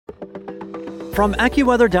From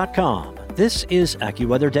AccuWeather.com, this is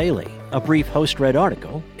AccuWeather Daily, a brief host-read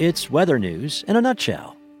article. It's weather news in a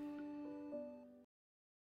nutshell.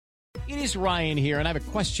 It is Ryan here, and I have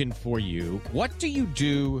a question for you. What do you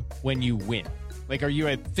do when you win? Like, are you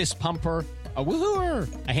a fist pumper, a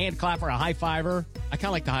woohooer, a hand clapper, a high fiver? I kind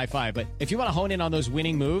of like the high five, but if you want to hone in on those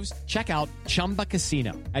winning moves, check out Chumba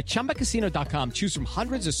Casino. At ChumbaCasino.com, choose from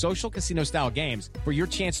hundreds of social casino-style games for your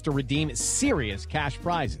chance to redeem serious cash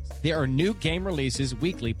prizes. There are new game releases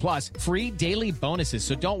weekly, plus free daily bonuses,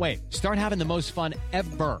 so don't wait. Start having the most fun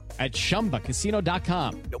ever at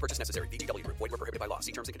ChumbaCasino.com. No purchase necessary. VGW. Void where prohibited by law.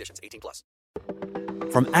 See terms and conditions.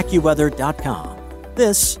 18+. From AccuWeather.com,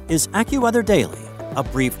 this is AccuWeather Daily, a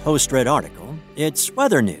brief host-read article. It's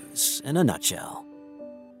weather news in a nutshell.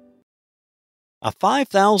 A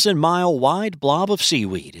 5,000-mile wide blob of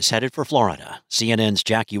seaweed is headed for Florida. CNN's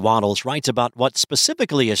Jackie Wattles writes about what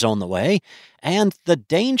specifically is on the way and the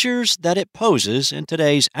dangers that it poses in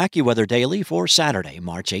today's AccuWeather Daily for Saturday,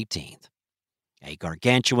 March 18th. A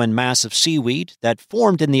gargantuan mass of seaweed that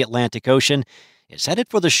formed in the Atlantic Ocean is headed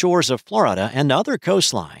for the shores of Florida and other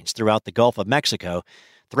coastlines throughout the Gulf of Mexico,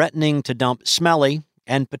 threatening to dump smelly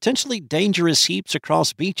and potentially dangerous heaps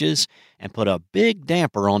across beaches and put a big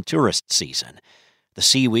damper on tourist season. The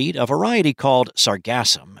seaweed, a variety called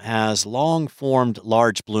sargassum, has long formed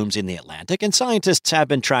large blooms in the Atlantic, and scientists have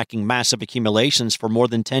been tracking massive accumulations for more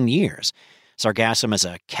than 10 years. Sargassum is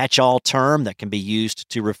a catch-all term that can be used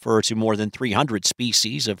to refer to more than 300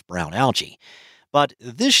 species of brown algae. But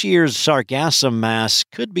this year's sargassum mass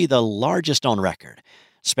could be the largest on record,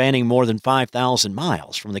 spanning more than 5,000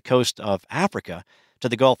 miles from the coast of Africa to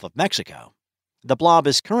the Gulf of Mexico. The blob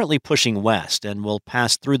is currently pushing west and will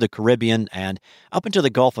pass through the Caribbean and up into the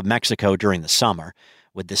Gulf of Mexico during the summer,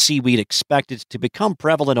 with the seaweed expected to become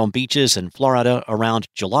prevalent on beaches in Florida around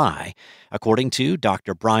July, according to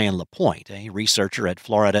Dr. Brian LaPointe, a researcher at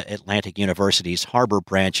Florida Atlantic University's Harbor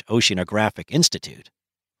Branch Oceanographic Institute.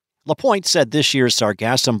 LaPointe said this year's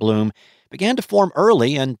sargassum bloom began to form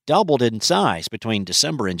early and doubled in size between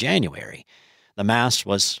December and January. The mass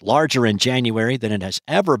was larger in January than it has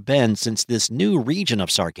ever been since this new region of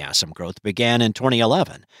sargassum growth began in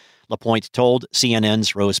 2011, LaPointe told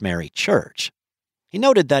CNN's Rosemary Church. He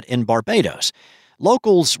noted that in Barbados,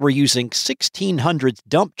 locals were using 1,600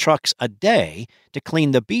 dump trucks a day to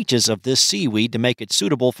clean the beaches of this seaweed to make it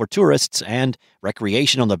suitable for tourists and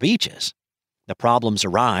recreation on the beaches. The problems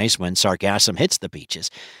arise when sargassum hits the beaches,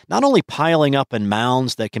 not only piling up in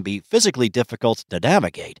mounds that can be physically difficult to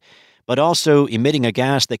navigate, but also emitting a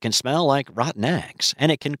gas that can smell like rotten eggs,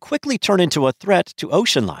 and it can quickly turn into a threat to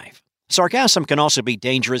ocean life. Sargassum can also be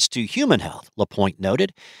dangerous to human health, LaPointe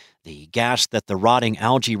noted. The gas that the rotting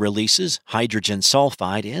algae releases, hydrogen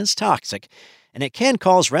sulfide, is toxic, and it can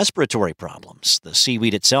cause respiratory problems. The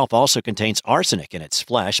seaweed itself also contains arsenic in its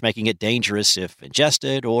flesh, making it dangerous if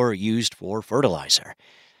ingested or used for fertilizer.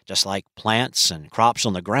 Just like plants and crops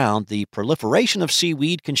on the ground, the proliferation of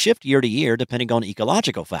seaweed can shift year to year depending on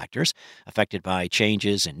ecological factors affected by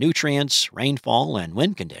changes in nutrients, rainfall, and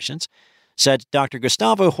wind conditions, said Dr.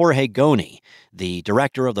 Gustavo Jorge Goni, the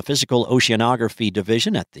director of the Physical Oceanography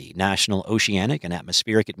Division at the National Oceanic and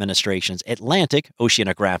Atmospheric Administration's Atlantic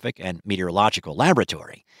Oceanographic and Meteorological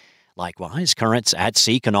Laboratory. Likewise, currents at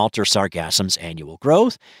sea can alter sargassum's annual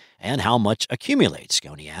growth and how much accumulates,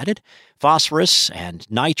 Goni added. Phosphorus and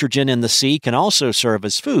nitrogen in the sea can also serve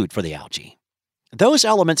as food for the algae. Those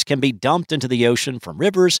elements can be dumped into the ocean from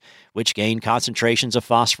rivers, which gain concentrations of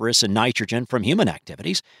phosphorus and nitrogen from human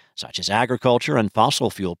activities, such as agriculture and fossil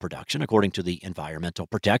fuel production, according to the Environmental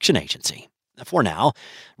Protection Agency. For now,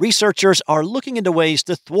 researchers are looking into ways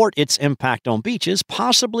to thwart its impact on beaches,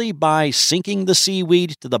 possibly by sinking the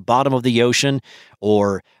seaweed to the bottom of the ocean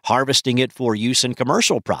or harvesting it for use in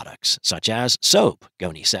commercial products, such as soap,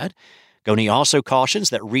 Goni said. Goni also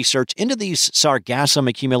cautions that research into these sargassum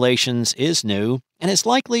accumulations is new, and it's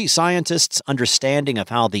likely scientists' understanding of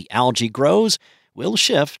how the algae grows will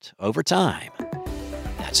shift over time.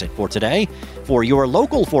 That's it for today. For your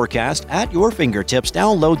local forecast at your fingertips,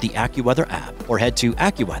 download the AccuWeather app or head to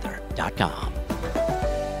AccuWeather.com.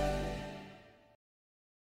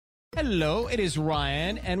 Hello, it is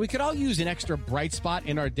Ryan, and we could all use an extra bright spot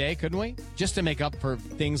in our day, couldn't we? Just to make up for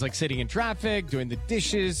things like sitting in traffic, doing the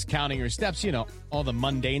dishes, counting your steps, all the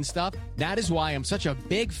mundane stuff. That is why I'm such a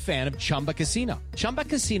big fan of Chumba Casino. Chumba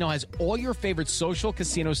Casino has all your favorite social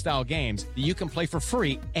casino-style games that you can play for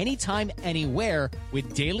free anytime, anywhere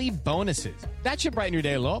with daily bonuses. That should brighten your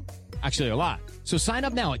day a little. Actually, a lot. So sign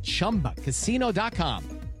up now at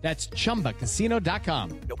ChumbaCasino.com. That's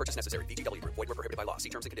ChumbaCasino.com. No purchase necessary. VGW. Void where prohibited by law. See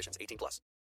terms and conditions. 18+.